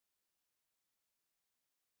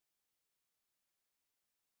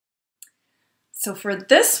So for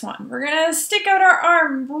this one, we're going to stick out our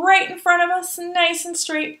arm right in front of us, nice and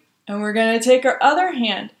straight. And we're going to take our other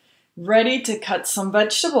hand, ready to cut some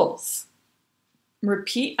vegetables.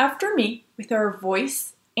 Repeat after me with our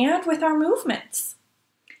voice and with our movements.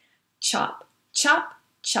 Chop, chop,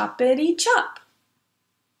 choppity chop.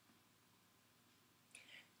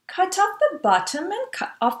 Cut off the bottom and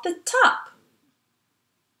cut off the top.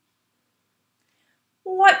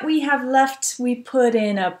 What we have left, we put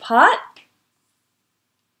in a pot.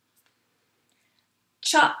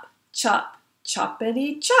 Chop, chop,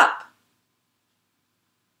 choppity chop.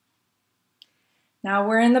 Now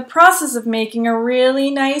we're in the process of making a really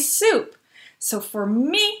nice soup. So for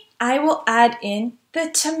me, I will add in the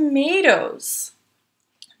tomatoes.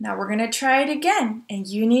 Now we're going to try it again, and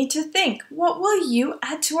you need to think, what will you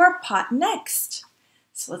add to our pot next?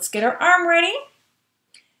 So let's get our arm ready.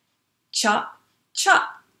 Chop,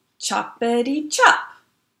 chop, choppity chop.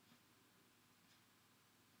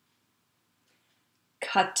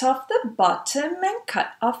 Cut off the bottom and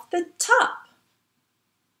cut off the top.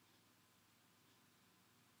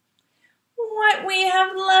 What we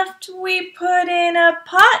have left, we put in a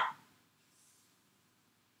pot.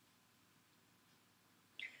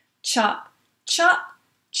 Chop, chop,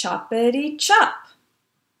 choppity chop.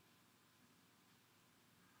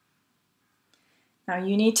 Now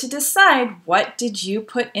you need to decide, what did you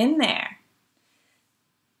put in there?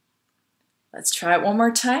 Let's try it one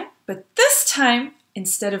more time, but this time,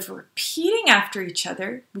 instead of repeating after each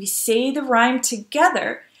other, we say the rhyme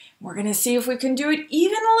together. We're going to see if we can do it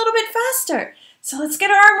even a little bit faster. So let's get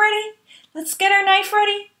our arm ready. Let's get our knife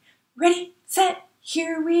ready. Ready, set,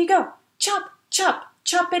 here we go. Chop, chop,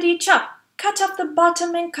 choppity chop. Cut off the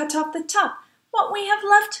bottom and cut off the top. What we have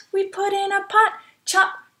left, we put in a pot.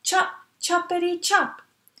 Chop, chop, choppity chop.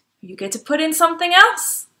 You get to put in something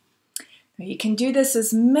else. Now you can do this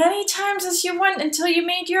as many times as you want until you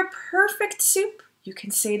made your perfect soup. You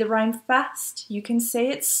can say the rhyme fast. You can say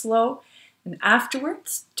it slow. And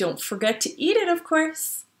afterwards, don't forget to eat it, of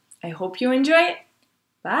course. I hope you enjoy it.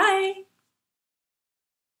 Bye!